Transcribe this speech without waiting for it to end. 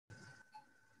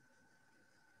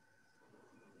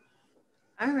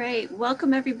All right,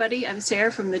 welcome everybody. I'm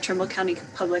Sarah from the Trimble County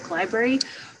Public Library.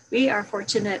 We are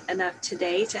fortunate enough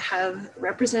today to have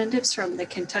representatives from the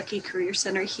Kentucky Career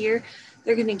Center here.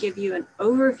 They're going to give you an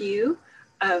overview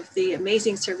of the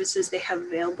amazing services they have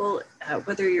available,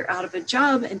 whether you're out of a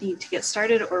job and need to get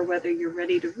started or whether you're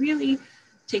ready to really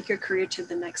take your career to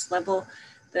the next level.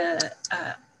 The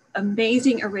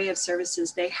amazing array of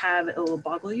services they have, it will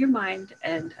boggle your mind,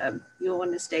 and you'll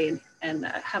want to stay and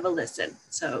have a listen.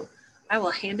 So I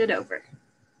will hand it over.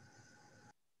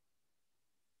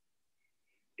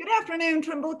 Good afternoon,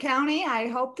 Trimble County. I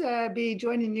hope to be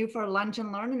joining you for lunch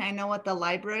and learn. And I know at the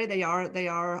library they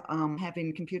are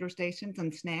having computer stations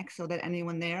and snacks so that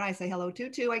anyone there I say hello to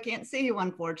too. I can't see you,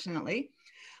 unfortunately.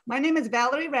 My name is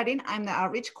Valerie Redding. I'm the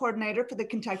outreach coordinator for the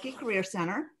Kentucky Career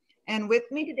Center. And with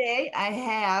me today, I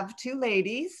have two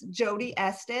ladies. Jody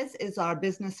Estes is our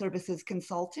business services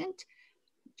consultant.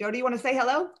 Jody, you want to say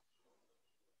hello?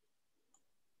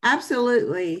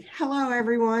 Absolutely. Hello,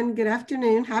 everyone. Good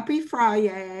afternoon. Happy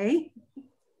Friday.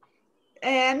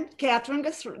 And Catherine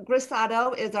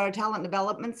Grisato is our talent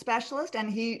development specialist,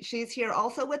 and she's here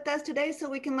also with us today so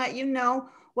we can let you know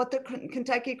what the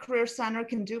Kentucky Career Center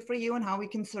can do for you and how we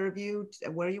can serve you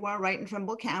where you are right in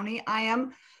Trimble County. I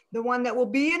am the one that will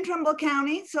be in Trimble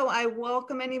County, so I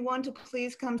welcome anyone to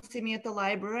please come see me at the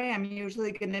library. I'm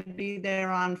usually going to be there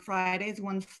on Fridays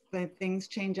once the things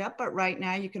change up, but right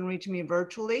now you can reach me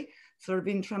virtually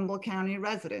serving Trimble County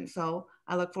residents. So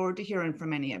I look forward to hearing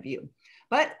from any of you.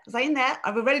 But saying that,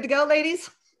 are we ready to go, ladies?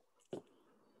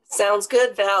 Sounds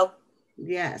good, Val.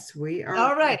 Yes, we are.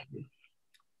 All right.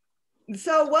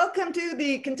 So welcome to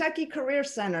the Kentucky Career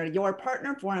Center, your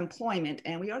partner for employment,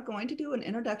 and we are going to do an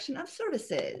introduction of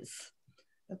services.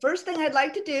 The first thing I'd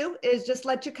like to do is just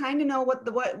let you kind of know what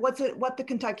the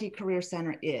Kentucky Career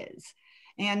Center is.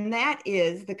 And that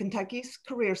is the Kentucky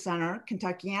Career Center,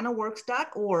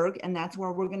 KentuckianaWorks.org, and that's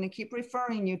where we're going to keep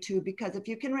referring you to, because if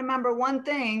you can remember one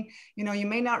thing, you know, you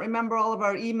may not remember all of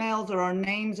our emails or our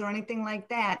names or anything like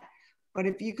that, but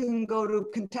if you can go to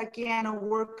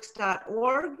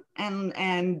KentuckianaWorks.org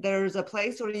and there's a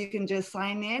place where you can just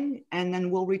sign in, and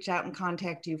then we'll reach out and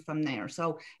contact you from there.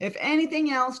 So if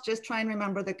anything else, just try and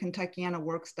remember the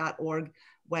KentuckianaWorks.org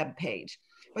webpage.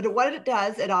 But what it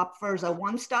does, it offers a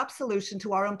one-stop solution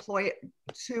to our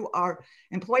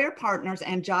employer partners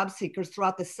and job seekers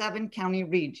throughout the 7-county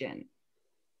region.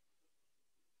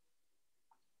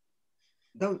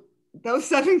 Those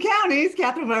 7 counties,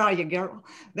 Catherine, where are you, girl?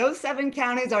 Those 7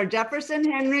 counties are Jefferson,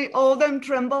 Henry, Oldham,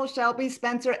 Trimble, Shelby,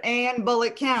 Spencer, and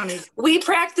Bullitt counties. We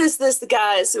practiced this,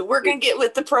 guys, so we're going to get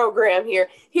with the program here.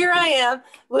 Here I am.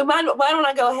 Why don't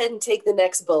I go ahead and take the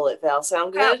next bullet, Val?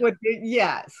 Sound good? That would be,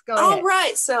 yes, go ahead. All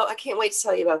right, so I can't wait to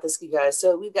tell you about this, you guys.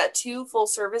 So we've got 2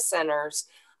 full-service centers,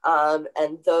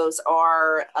 and those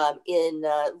are in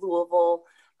Louisville,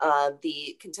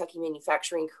 the Kentucky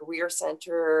Manufacturing Career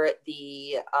Center,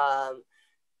 the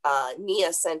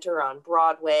NIA Center on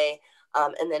Broadway,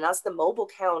 and then us, the Mobile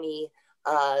County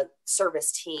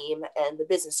service team and the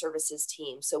business services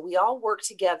team. So we all work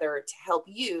together to help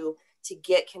you to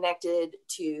get connected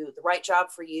to the right job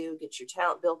for you, get your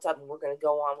talent built up, and we're going to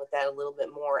go on with that a little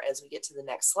bit more as we get to the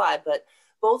next slide. But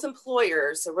both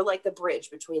employers, so we're like the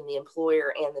bridge between the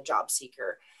employer and the job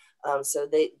seeker. So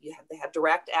they have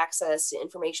direct access to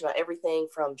information about everything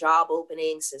from job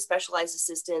openings to specialized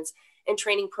assistance and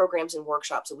training programs and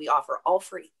workshops that we offer all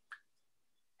free.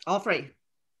 All free.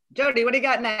 Jody, what do you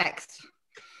got next?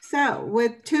 So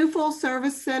with 2 full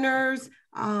service centers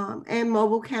and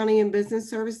Mobile County and business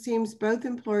service teams, both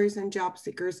employers and job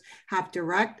seekers have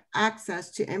direct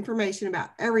access to information about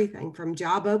everything from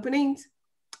job openings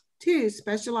to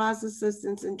specialized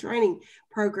assistance and training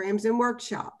programs and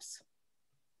workshops.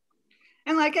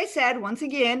 And like I said, once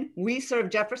again, we serve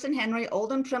Jefferson, Henry,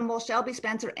 Oldham, Trimble, Shelby,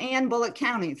 Spencer, and Bullitt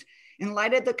counties. In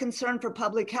light of the concern for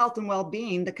public health and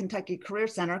well-being, the Kentucky Career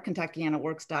Center,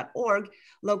 KentuckianaWorks.org,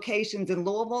 locations in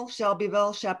Louisville,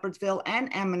 Shelbyville, Shepherdsville, and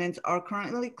Eminence are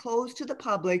currently closed to the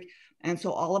public, and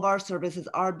so all of our services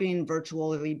are being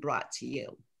virtually brought to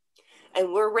you.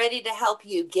 And we're ready to help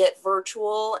you get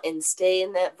virtual and stay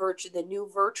in that the new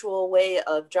virtual way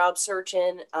of job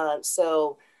searching.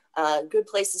 Good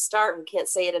place to start. We can't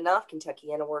say it enough,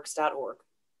 KentuckianaWorks.org.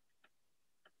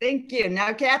 Thank you.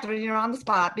 Now, Catherine, you're on the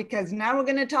spot because now we're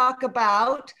going to talk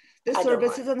about the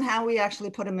services and how we actually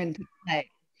put them into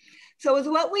play. So is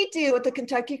what we do at the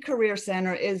Kentucky Career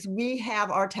Center is we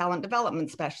have our talent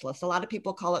development specialists. A lot of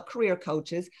people call it career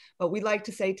coaches, but we like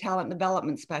to say talent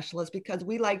development specialists because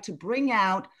we like to bring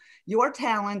out your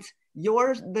talents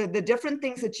the different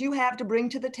things that you have to bring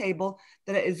to the table,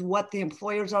 that is what the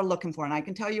employers are looking for. And I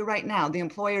can tell you right now, the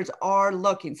employers are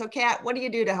looking. So Kat, what do you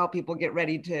do to help people get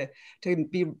ready to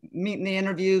be meeting the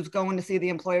interviews, going to see the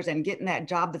employers, and getting that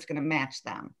job that's going to match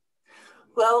them?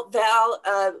 Well, Val,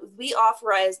 we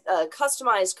authorize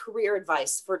customized career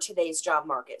advice for today's job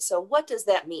market. So what does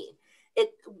that mean?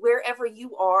 Wherever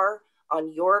you are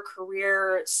on your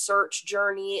career search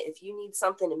journey, if you need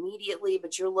something immediately,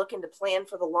 but you're looking to plan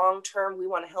for the long term, we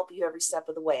want to help you every step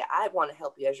of the way. I want to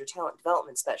help you as your talent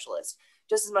development specialist,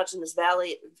 just as much as Ms.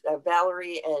 Valerie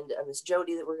and Ms.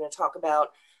 Jody that we're going to talk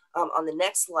about on the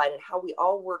next slide, and how we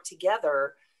all work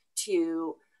together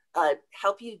to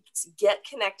help you get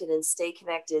connected and stay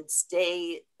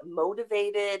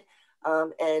motivated,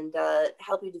 and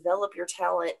help you develop your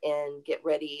talent and get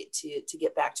ready to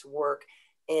get back to work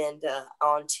and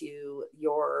onto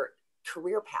your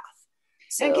career path.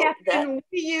 So and Catherine,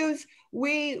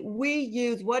 we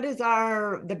use what is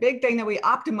the big thing that we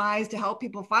optimize to help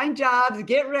people find jobs,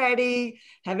 get ready,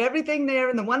 have everything there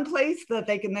in the one place that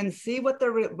they can then see what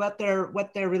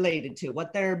they're related to,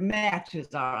 what their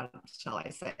matches are, shall I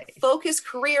say. Focus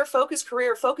career,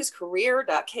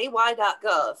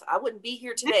 focuscareer.ky.gov. I wouldn't be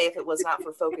here today if it was not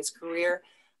for Focus Career.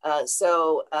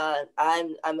 So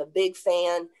I'm a big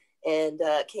fan, and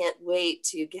can't wait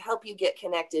to help you get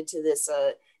connected to this.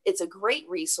 It's a great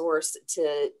resource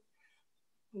to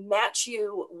match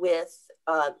you with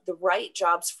the right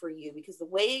jobs for you, because the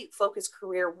way Focus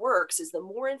Career works is the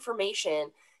more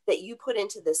information that you put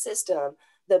into the system,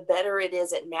 the better it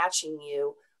is at matching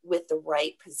you with the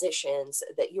right positions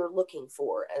that you're looking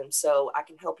for. And so I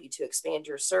can help you to expand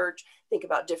your search, think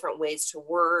about different ways to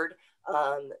word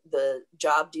the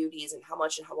job duties and how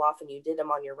much and how often you did them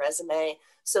on your resume,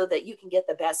 so that you can get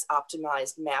the best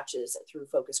optimized matches through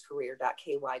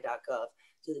focuscareer.ky.gov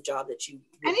to the job that you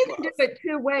really and you can do it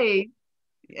two ways.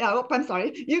 I'm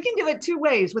sorry. You can do it two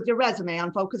ways with your resume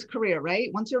on Focus Career,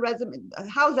 right? Once your resume,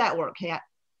 how's that work, Kat?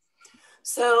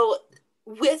 So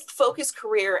with Focus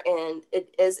Career, and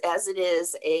as it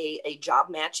is a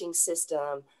job matching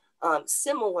system,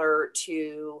 similar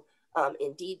to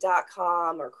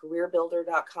Indeed.com or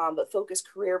CareerBuilder.com, but Focus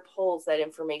Career pulls that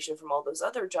information from all those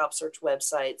other job search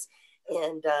websites.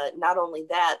 And not only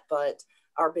that, but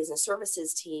our business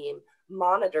services team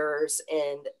monitors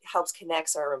and helps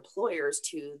connects our employers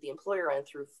to the employer end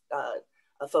through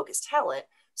a Focus Talent,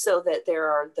 so that there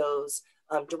are those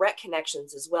direct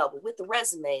connections as well. But with the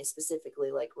resume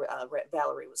specifically, like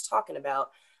Valerie was talking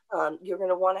about, you're going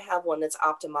to want to have one that's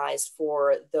optimized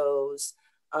for those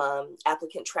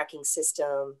applicant tracking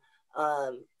system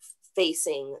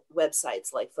facing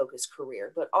websites like Focus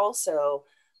Career, but also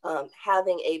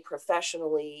having a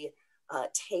professionally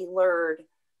tailored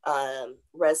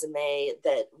resume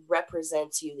that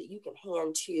represents you, that you can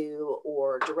hand to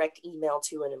or direct email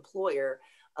to an employer,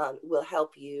 will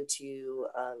help you to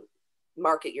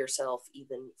market yourself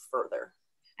even further.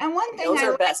 And one thing those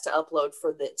are best to upload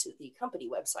to the company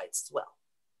websites as well.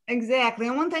 Exactly.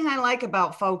 And one thing I like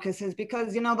about Focus is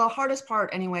because, the hardest part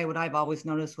anyway, what I've always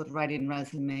noticed with writing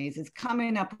resumes is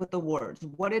coming up with the words.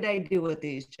 What did I do with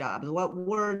these jobs? What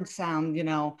words sound,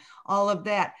 all of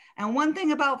that. And one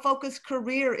thing about Focus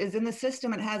Career is in the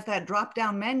system, it has that drop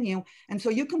down menu. And so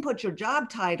you can put your job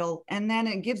title, and then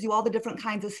it gives you all the different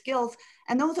kinds of skills.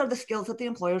 And those are the skills that the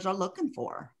employers are looking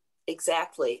for.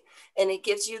 Exactly. And it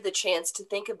gives you the chance to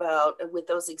think about, with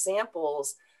those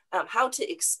examples, how to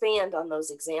expand on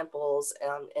those examples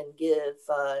and give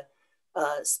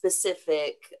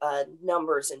specific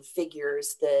numbers and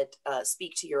figures that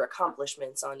speak to your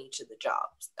accomplishments on each of the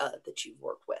jobs that you've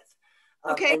worked with.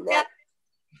 Okay.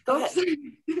 Go ahead.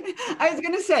 I was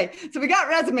going to say, so we got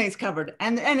resumes covered.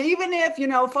 And even if,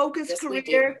 Focus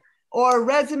Career or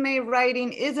resume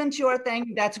writing isn't your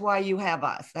thing, that's why you have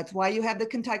us. That's why you have the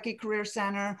Kentucky Career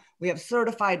Center. We have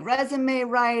certified resume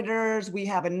writers. We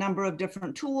have a number of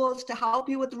different tools to help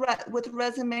you with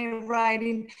resume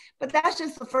writing. But that's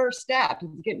just the first step,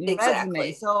 getting your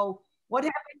resume. So what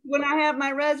happens when I have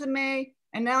my resume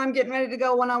and now I'm getting ready to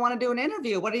go when I want to do an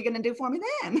interview? What are you going to do for me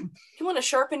then? You want to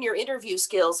sharpen your interview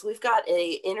skills. We've got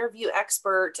an interview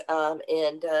expert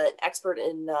and expert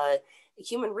in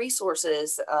human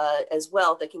resources as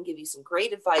well that can give you some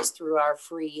great advice through our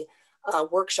free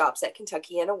workshops at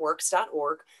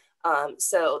KentuckianaWorks.org.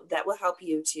 So that will help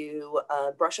you to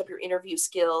brush up your interview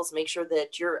skills, make sure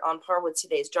that you're on par with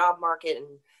today's job market,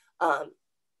 and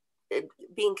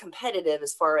being competitive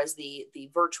as far as the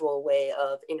virtual way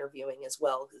of interviewing as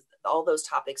well. All those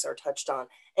topics are touched on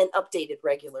and updated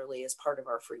regularly as part of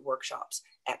our free workshops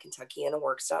at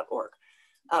KentuckianaWorks.org.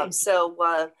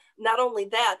 Not only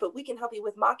that, but we can help you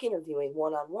with mock interviewing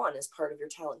one-on-one as part of your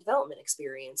talent development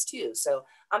experience too. So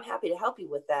I'm happy to help you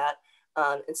with that.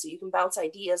 And so you can bounce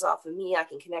ideas off of me. I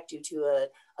can connect you to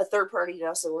a third party, you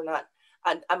know, so we're not,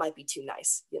 I might be too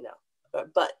nice, you know,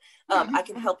 but I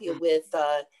can help you with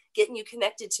getting you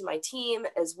connected to my team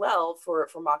as well for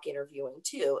mock interviewing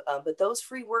too. But those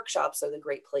free workshops are the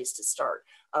great place to start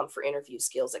for interview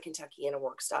skills at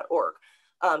KentuckyAnnaWorks.org.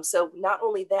 So not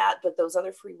only that, but those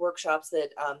other free workshops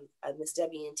that Miss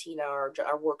Debbie and Tina, our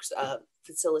works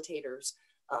facilitators,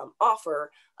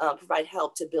 offer provide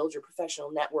help to build your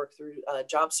professional network through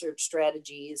job search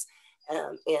strategies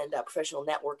and professional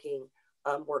networking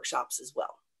workshops as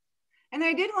well. And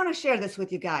I did want to share this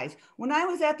with you guys. When I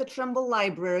was at the Trimble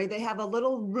Library, they have a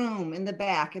little room in the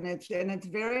back, and it's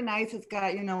very nice. It's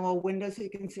got, you know, a window so you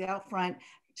can see out front.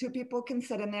 2 people can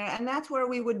sit in there, and that's where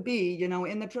we would be, you know,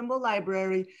 in the Trimble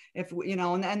Library. If you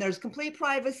know, and there's complete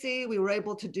privacy. We were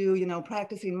able to do, you know,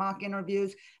 practicing mock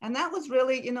interviews, and that was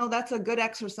really, you know, that's a good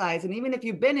exercise. And even if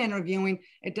you've been interviewing,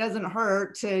 it doesn't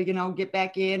hurt to, you know, get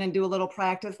back in and do a little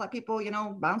practice. Let people, you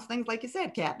know, bounce things, like you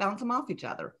said, Kat, bounce them off each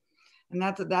other. And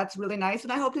that's really nice.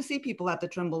 And I hope to see people at the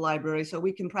Trimble Library so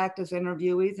we can practice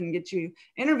interviewees and get you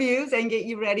interviews and get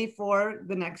you ready for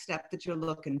the next step that you're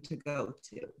looking to go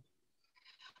to.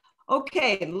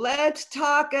 Okay, let's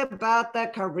talk about the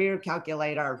career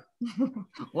calculator.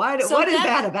 What is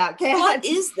that about, Kat? What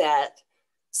is that?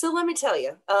 So let me tell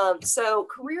you. So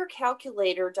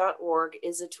careercalculator.org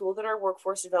is a tool that our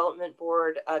Workforce Development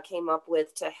Board came up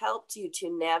with to help you to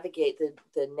navigate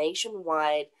the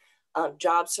nationwide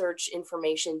job search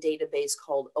information database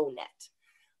called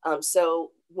ONET.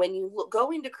 So when you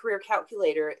go into Career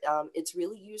Calculator, it's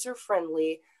really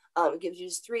user-friendly. It gives you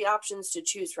 3 options to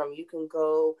choose from. You can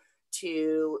go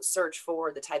to search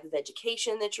for the type of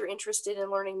education that you're interested in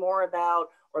learning more about,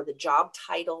 or the job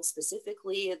title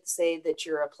specifically, say that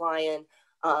you're applying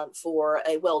for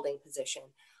a welding position.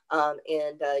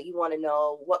 And you want to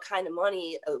know what kind of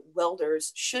money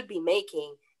welders should be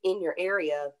making in your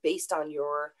area based on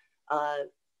your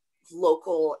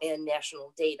local and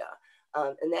national data.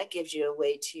 And that gives you a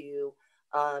way to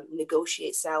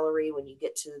negotiate salary when you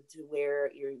get to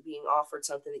where you're being offered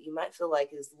something that you might feel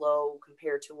like is low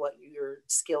compared to what your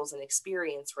skills and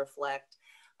experience reflect.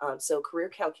 So Career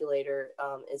Calculator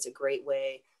is a great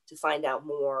way to find out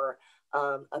more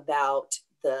about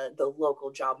the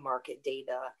local job market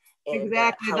data and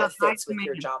how it fits with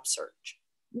your job search.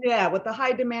 Yeah, with the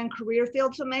high demand career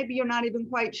field. So maybe you're not even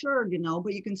quite sure, you know,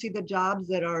 but you can see the jobs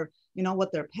that are, you know,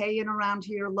 what they're paying around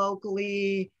here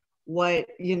locally, what,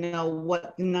 you know,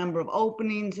 what the number of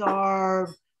openings are,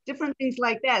 different things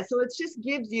like that. So it just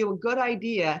gives you a good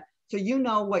idea so you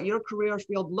know what your career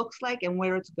field looks like and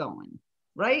where it's going,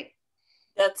 right?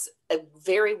 That's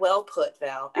very well put,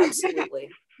 Val. Absolutely.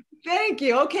 Thank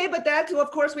you. Okay, but that's,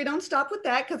 of course, we don't stop with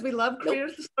that because we love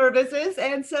career services.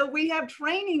 And so we have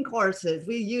training courses.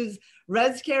 We use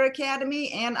ResCare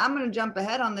Academy. And I'm going to jump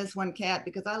ahead on this one, Kat,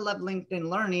 because I love LinkedIn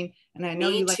Learning. And I know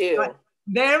Me you like too.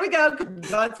 There we go.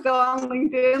 Let's go on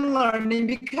LinkedIn Learning,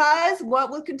 because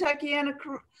what will Kentucky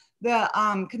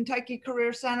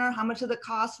Career Center, how much does it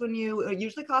cost when it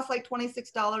usually costs like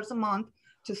 $26 a month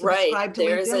to subscribe to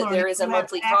LinkedIn Learning. There is a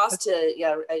monthly cost to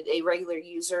a regular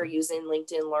user using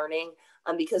LinkedIn Learning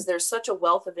because there's such a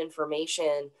wealth of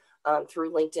information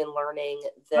through LinkedIn Learning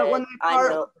that I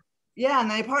know. Yeah,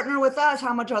 and they partner with us.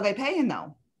 How much are they paying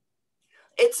though?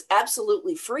 It's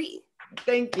absolutely free.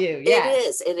 Thank you. Yeah,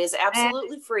 it is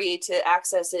absolutely free to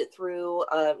access it through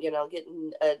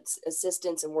getting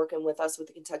assistance and working with us with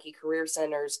the Kentucky Career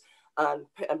Centers. I'm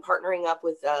partnering up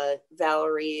with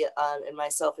Valerie and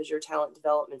myself as your talent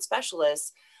development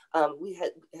specialists. We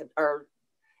are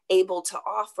able to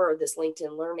offer this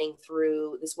LinkedIn Learning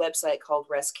through this website called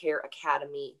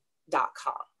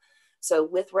rescareacademy.com. So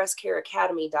with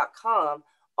rescareacademy.com,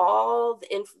 all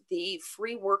the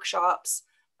free workshops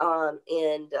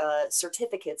and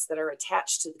certificates that are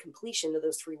attached to the completion of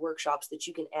those free workshops that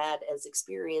you can add as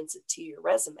experience to your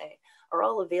resume are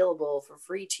all available for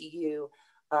free to you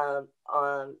on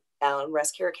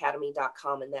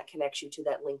rescareacademy.com, and that connects you to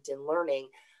that LinkedIn Learning.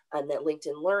 And that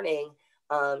LinkedIn Learning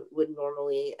would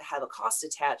normally have a cost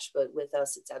attached, but with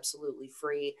us, it's absolutely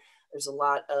free. There's a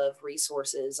lot of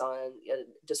resources on,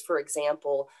 just for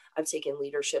example, I've taken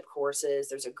leadership courses.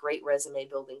 There's a great resume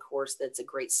building course that's a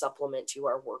great supplement to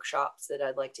our workshops that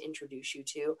I'd like to introduce you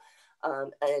to.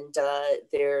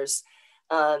 There's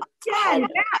Kat,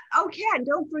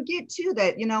 don't forget too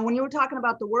that, when you were talking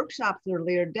about the workshops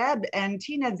earlier, Deb and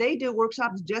Tina, they do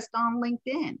workshops just on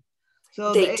LinkedIn.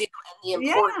 So they do, and the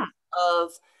importance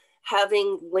of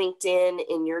having LinkedIn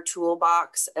in your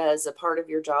toolbox as a part of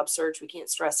your job search, we can't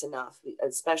stress enough,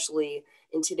 especially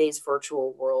in today's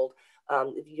virtual world.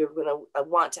 If you're going to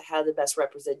want to have the best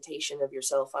representation of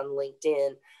yourself on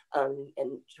LinkedIn,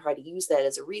 and try to use that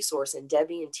as a resource. And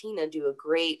Debbie and Tina do a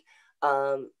great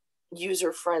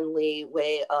user-friendly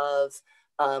way of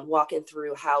walking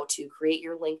through how to create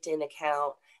your LinkedIn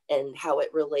account and how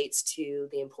it relates to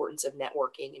the importance of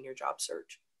networking in your job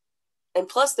search. And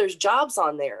plus there's jobs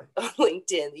on there on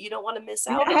LinkedIn that you don't want to miss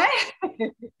out on.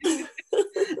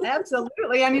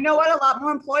 Absolutely. And you know what? A lot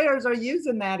more employers are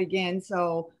using that again.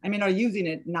 So, I mean, are using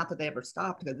it, not that they ever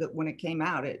stopped, because when it came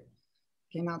out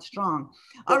strong.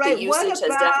 But all right. The usage has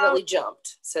definitely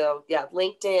jumped. So yeah,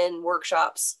 LinkedIn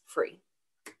workshops free.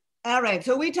 All right,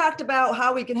 so we talked about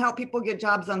how we can help people get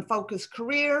jobs on Focus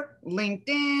Career,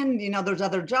 LinkedIn, you know, there's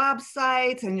other job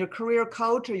sites, and your career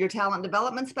coach or your talent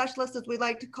development specialist, as we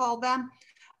like to call them,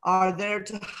 are there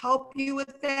to help you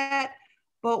with that.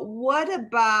 But what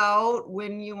about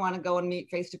when you want to go and meet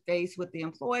face-to-face with the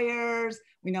employers?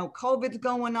 We know COVID's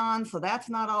going on, so that's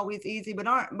not always easy,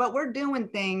 but we're doing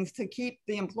things to keep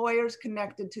the employers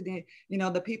connected to the, you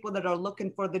know, the people that are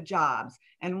looking for the jobs.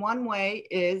 And one way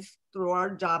is through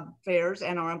our job fairs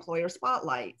and our employer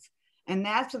spotlights. And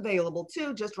that's available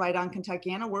too, just right on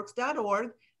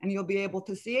KentuckianaWorks.org, and you'll be able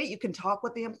to see it. You can talk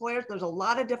with the employers. There's a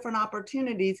lot of different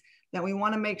opportunities that we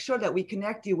want to make sure that we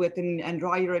connect you with and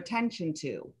draw your attention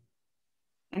to.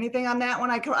 Anything on that one?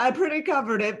 I pretty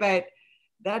covered it, but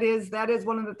that is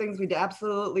one of the things we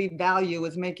absolutely value,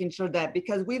 is making sure that,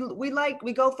 because we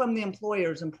go from the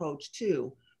employer's approach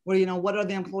too, where, you know, what are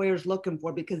the employers looking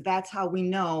for? Because that's how we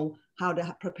know how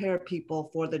to prepare people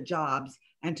for the jobs,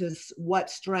 and to what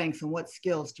strengths and what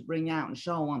skills to bring out and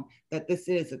show them that this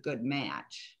is a good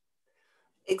match.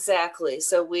 Exactly.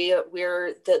 So we're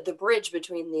the bridge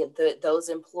between those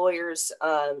employers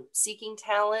seeking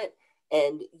talent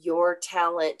and your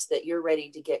talent that you're ready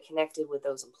to get connected with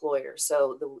those employers.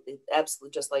 So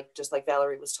absolutely, just like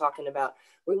Valerie was talking about,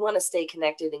 we want to stay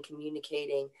connected and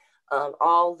communicating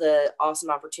all the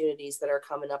awesome opportunities that are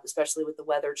coming up, especially with the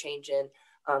weather changing.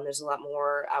 There's a lot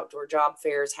more outdoor job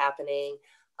fairs happening.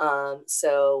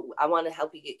 So I want to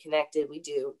help you get connected. We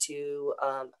do to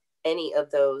any of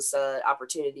those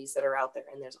opportunities that are out there.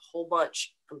 And there's a whole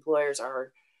bunch. Employers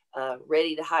are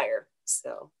ready to hire.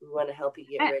 So we want to help you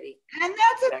get ready. And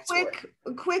that's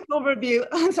a quick overview.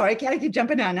 I'm sorry, Kat, I keep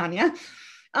jumping on you.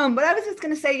 But I was just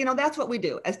going to say, you know, that's what we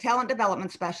do. As talent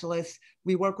development specialists,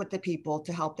 we work with the people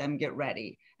to help them get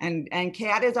ready. And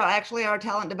Kat is actually our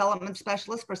talent development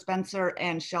specialist for Spencer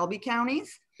and Shelby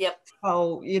counties. Yep.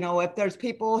 So, you know, if there's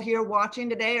people here watching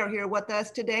today or here with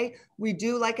us today, we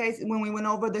do, when we went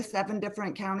over the 7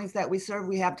 different counties that we serve,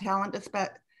 we have talent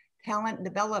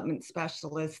development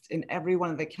specialists in every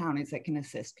one of the counties that can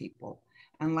assist people.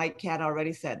 And like Kat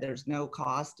already said, there's no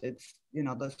cost. It's, you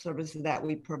know, the services that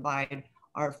we provide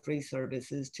are free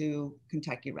services to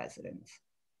Kentucky residents.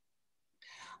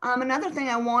 Another thing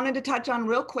I wanted to touch on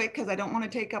real quick, because I don't want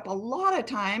to take up a lot of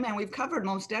time, and we've covered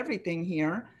most everything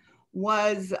here,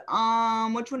 was,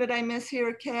 which one did I miss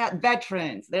here, Kat?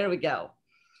 Veterans, there we go.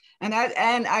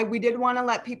 We did want to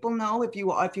let people know, if you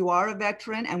are a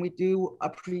veteran, and we do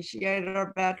appreciate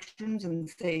our veterans and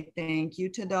say thank you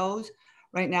to those.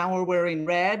 Right now we're wearing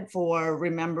red for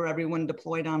Remember Everyone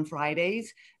Deployed on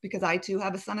Fridays, because I too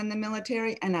have a son in the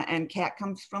military, and Kat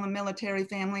comes from a military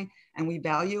family, and we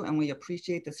value and we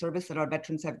appreciate the service that our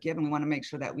veterans have given. We want to make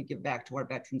sure that we give back to our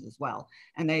veterans as well.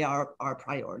 And they are our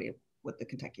priority with the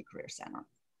Kentucky Career Center.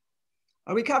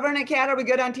 Are we covering it, Kat? Are we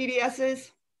good on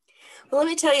TDSs? Well, let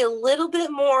me tell you a little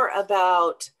bit more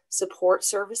about support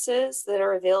services that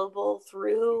are available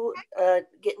through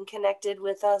getting connected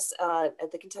with us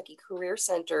at the Kentucky Career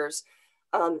Centers.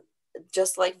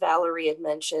 Just like Valerie had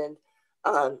mentioned,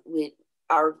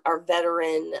 our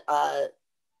veteran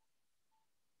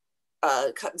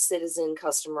citizen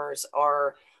customers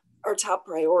are our top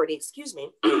priority, excuse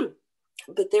me.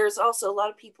 But there's also a lot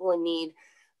of people in need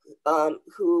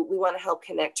who we want to help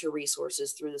connect to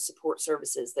resources through the support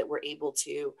services that we're able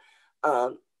to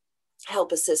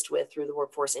help assist with through the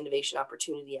Workforce Innovation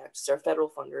Opportunity Act. It's our federal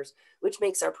funders, which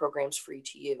makes our programs free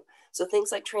to you. So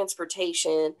things like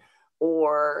transportation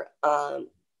or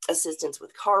assistance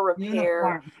with car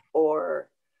repair, or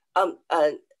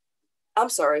I'm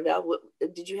sorry, Val,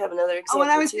 did you have another example? Oh,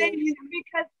 and I was saying, you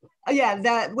know, because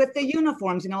that with the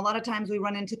uniforms, you know, a lot of times we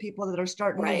run into people that are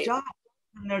starting new jobs,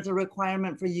 and there's a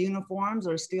requirement for uniforms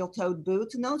or steel-toed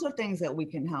boots, and those are things that we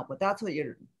can help with. That's what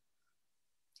you're.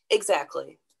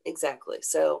 Exactly.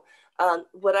 So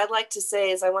what I'd like to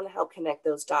say is I want to help connect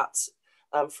those dots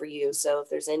for you. So if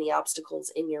there's any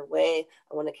obstacles in your way,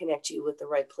 I want to connect you with the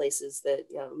right places that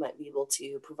might be able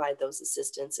to provide those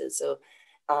assistances. So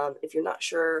if you're not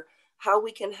sure how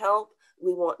we can help,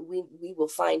 we will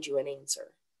find you an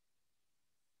answer.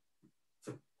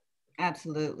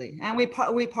 Absolutely. And we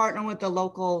partner with the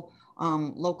local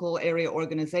area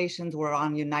organizations. We're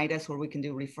on Unitas, where we can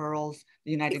do referrals,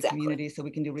 the United Community, so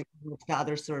we can do referrals to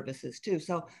other services too.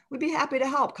 So we'd be happy to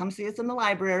help. Come see us in the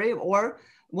library, or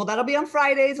well, that'll be on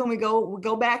Fridays when we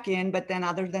go back in. But then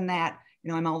other than that,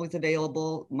 I'm always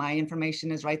available. My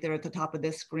information is right there at the top of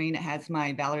this screen. It has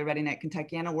my Valerie Redding at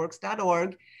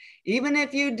KentuckianaWorks.org. Even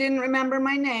if you didn't remember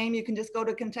my name, you can just go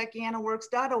to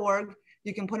KentuckianaWorks.org.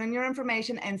 You can put in your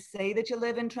information and say that you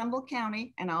live in Trimble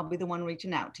County, and I'll be the one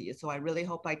reaching out to you. So I really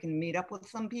hope I can meet up with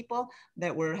some people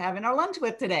that we're having our lunch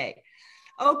with today.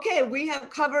 Okay, we have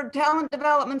covered talent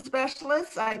development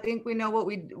specialists. I think we know how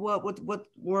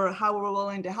we're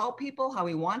willing to help people, how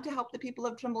we want to help the people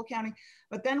of Trimble County.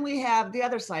 But then we have the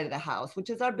other side of the house, which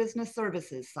is our business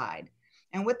services side.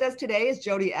 And with us today is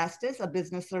Jody Estes, a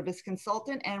business service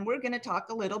consultant, and we're going to talk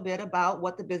a little bit about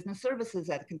what the business services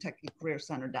at Kentucky Career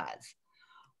Center does.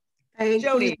 Thank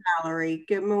Jody. you, Valerie.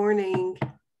 Good morning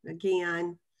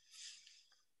again.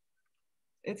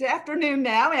 It's afternoon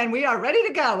now, and we are ready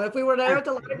to go. If we were there at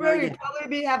the library, we'd probably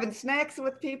be having snacks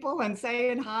with people and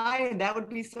saying hi, and that would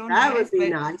be so nice. That would be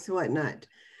nice, wouldn't it?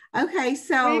 Okay,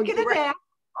 so we can adapt.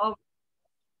 Oh,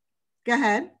 go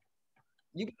ahead.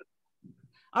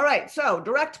 All right, so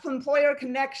direct employer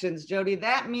connections, Jody.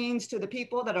 That means to the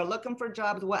people that are looking for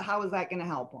jobs. How is that going to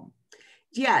help them?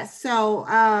 Yes,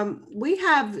 so we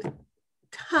have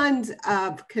tons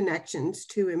of connections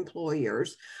to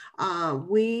employers.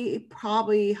 We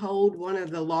probably hold one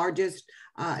of the largest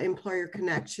employer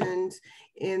connections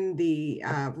in the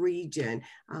region.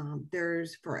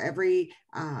 There's, for every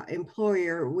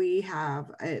employer, we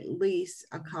have at least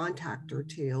a contact or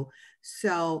two.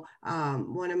 So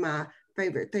one of my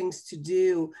favorite things to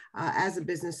do as a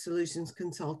business solutions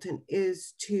consultant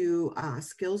is to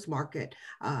skills market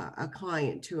a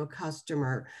client to a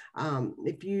customer.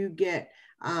 If you get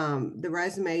the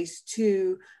resumes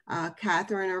to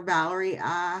Catherine or Valerie,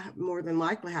 I more than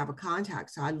likely have a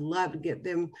contact. So I'd love to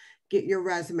get your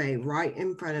resume right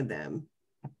in front of them.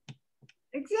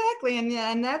 Exactly,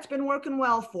 and that's been working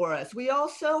well for us. We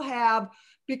also have,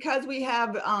 because we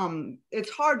have, it's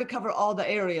hard to cover all the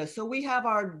areas. So we have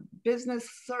our business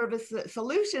service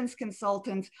solutions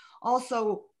consultants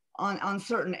also on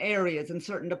certain areas and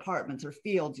certain departments or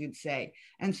fields, you'd say.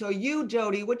 And so you,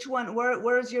 Jody, which one,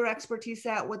 where's your expertise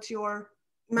at? What's your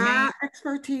My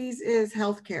expertise is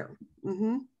healthcare.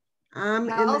 Mm-hmm.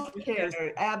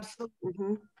 Healthcare, absolutely.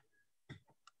 Mm-hmm.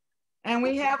 And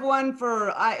we have one for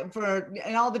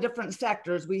in all the different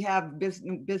sectors. We have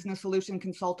business solution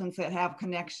consultants that have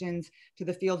connections to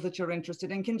the fields that you're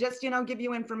interested in, can just, give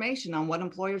you information on what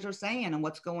employers are saying and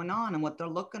what's going on and what they're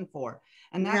looking for.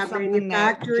 And that's something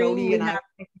that Jody and I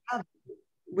have.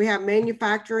 We have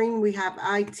manufacturing, we have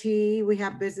IT, we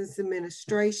have business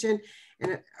administration,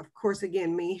 and of course,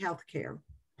 again, healthcare.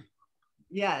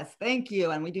 Yes, thank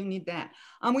you. And we do need that.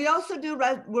 We also do,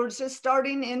 we're just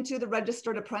starting into the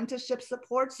registered apprenticeship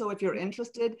support. So if you're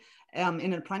interested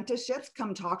in apprenticeships,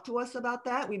 come talk to us about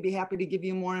that. We'd be happy to give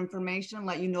you more information,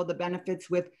 let you know the benefits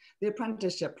with the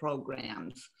apprenticeship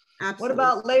programs. Absolutely. What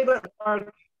about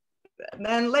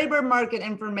labor market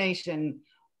information?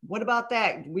 What about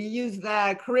that? We use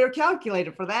the career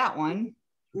calculator for that one.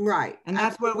 Right. And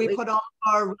that's Absolutely. Where we put all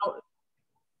our,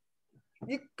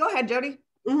 go ahead, Jody.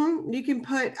 Mm-hmm. You can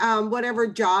put whatever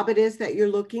job it is that you're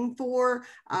looking for,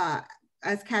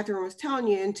 as Catherine was telling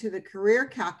you, into the career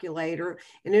calculator,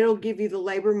 and it'll give you the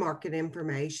labor market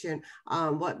information,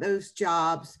 what those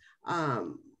jobs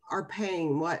are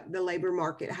paying, what the labor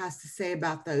market has to say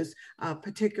about those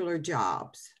particular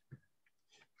jobs.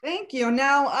 Thank you.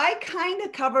 Now, I kind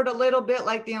of covered a little bit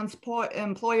like the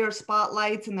employer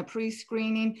spotlights and the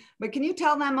pre-screening, but can you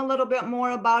tell them a little bit more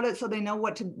about it so they know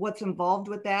what's involved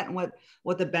with that and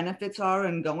what the benefits are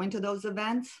in going to those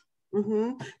events?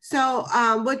 Mm-hmm. So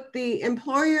with the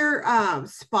employer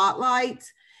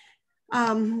spotlights,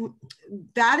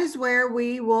 that is where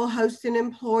we will host an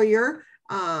employer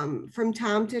from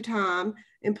time to time,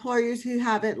 employers who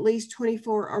have at least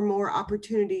 24 or more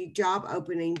opportunity job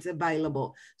openings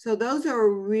available. So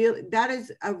that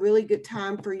is a really good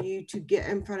time for you to get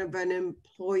in front of an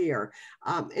employer.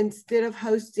 Instead of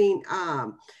hosting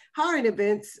hiring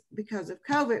events because of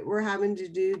COVID, we're having to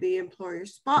do the employer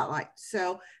spotlight.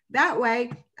 So that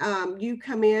way you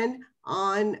come in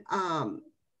on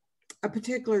a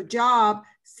particular job,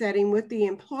 setting with the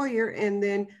employer, and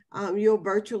then you'll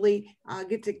virtually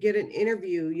get to get an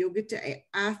interview. You'll get to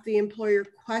ask the employer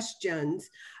questions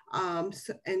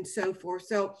and so forth.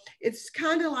 So it's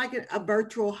kind of like a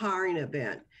virtual hiring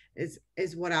event is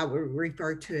what I would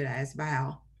refer to it as,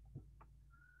 Val.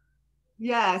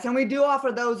 Yes, and we do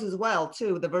offer those as well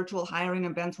too, the virtual hiring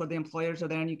events where the employers are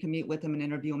there and you can meet with them and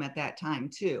interview them at that time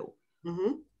too.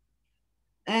 Mm-hmm.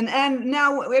 And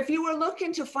now if you were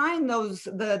looking to find those,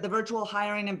 the virtual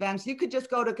hiring events, you could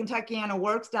just go to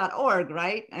KentuckianaWorks.org,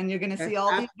 right? And you're going to see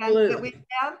all the events that we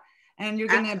have, and you're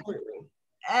going to,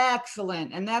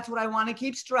 excellent. And that's what I want to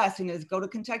keep stressing is go to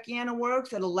Kentuckiana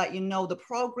Works. It'll let you know the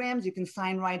programs. You can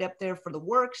sign right up there for the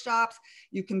workshops.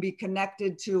 You can be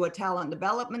connected to a talent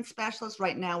development specialist.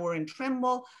 Right now we're in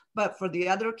Trimble, but for the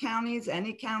other counties,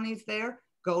 any counties there,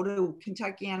 go to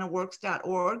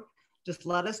KentuckianaWorks.org. Just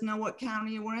let us know what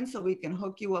county you were in so we can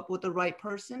hook you up with the right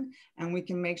person, and we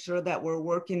can make sure that we're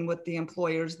working with the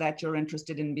employers that you're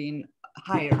interested in being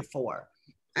hired for.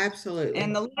 Absolutely.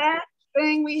 And the last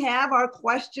thing we have are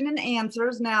question and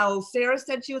answers. Now, Sarah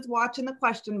said she was watching the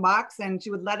question box and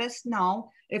she would let us know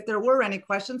if there were any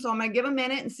questions. So I'm gonna give a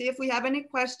minute and see if we have any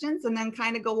questions, and then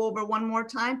kind of go over one more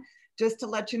time just to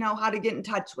let you know how to get in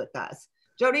touch with us.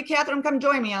 Jody, Catherine, come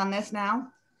join me on this now.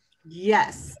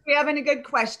 Yes. Do we have any good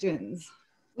questions?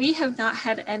 We have not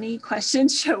had any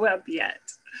questions show up yet.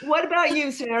 What about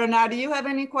you, Sarah? Now, do you have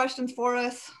any questions for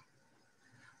us?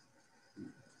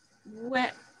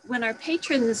 When our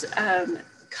patrons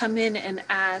come in and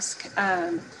ask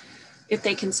if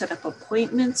they can set up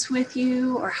appointments with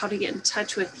you or how to get in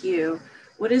touch with you,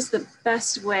 what is the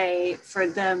best way for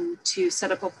them to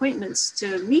set up appointments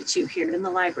to meet you here in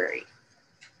the library?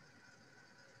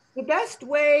 The best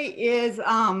way is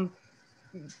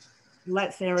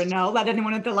let Sarah know, let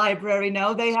anyone at the library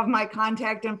know. They have my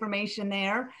contact information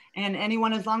there, and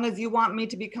anyone, as long as you want me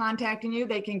to be contacting you,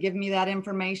 they can give me that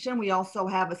information. We also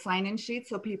have a sign-in sheet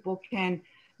so people can,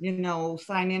 you know,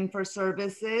 sign in for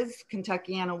services,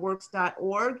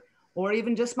 KentuckianaWorks.org, or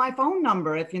even just my phone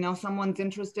number. If, you know, someone's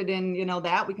interested in, you know,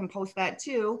 that, we can post that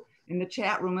too in the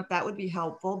chat room if that would be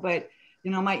helpful. But you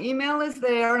know, my email is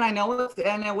there, and I know it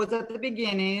was at the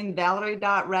beginning,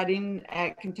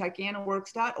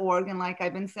 Valerie.Redding@KentuckianaWorks.org. And like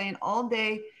I've been saying all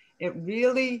day, it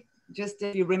really just,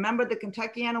 if you remember the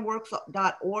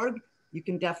KentuckianaWorks.org, you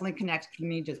can definitely connect to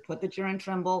me. Just put that you're in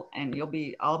Trimble, and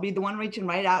I'll be the one reaching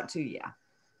right out to you.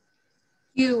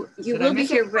 You will be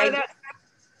here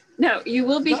you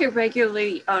will be here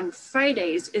regularly on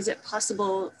Fridays. Is it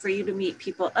possible for you to meet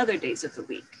people other days of the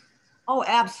week? Oh,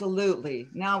 absolutely.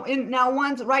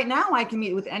 Right now I can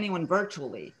meet with anyone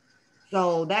virtually.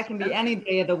 So that can be any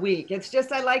day of the week. It's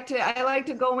just, I like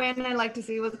to go in, I like to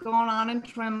see what's going on in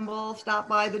Trimble, stop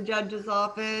by the judge's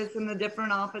office and the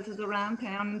different offices around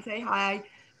town and say hi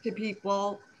to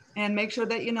people and make sure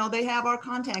that, you know, they have our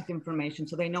contact information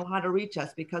so they know how to reach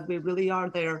us, because we really are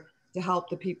there to help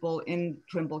the people in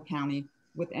Trimble County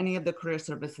with any of the career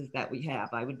services that we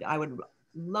have. I would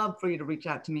love for you to reach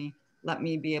out to me. Let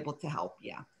me be able to help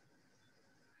you.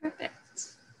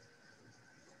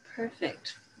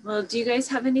 Perfect. Well, do you guys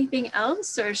have anything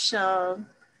else, or shall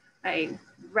I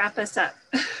wrap us up?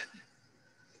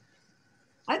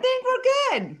 I think we're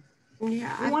good.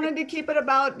 Yeah. We wanted to keep it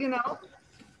about, you know,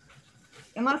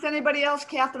 unless anybody else,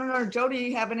 Catherine or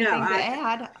Jody, have anything to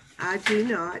add. I do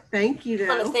not. Thank you, though. I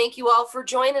want to thank you all for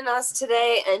joining us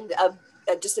today, and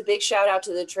just a big shout out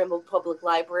to the Trimble Public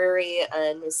Library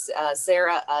and Miss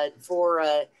Sarah for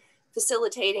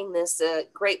facilitating this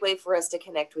great way for us to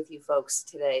connect with you folks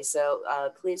today. So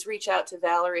please reach out to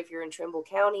Valerie if you're in Trimble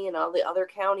County, and all the other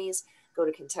counties. Go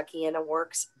to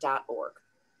KentuckianaWorks.org.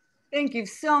 Thank you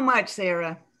so much,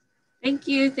 Sarah. Thank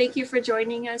you. Thank you for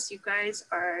joining us. You guys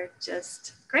are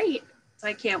just great. So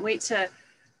I can't wait to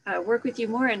work with you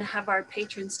more and have our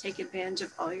patrons take advantage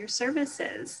of all your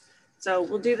services. So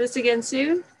we'll do this again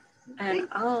soon, and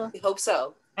we hope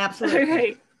so. Absolutely. All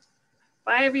right.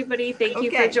 Bye, everybody. Thank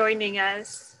you for joining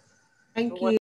us. Thank you.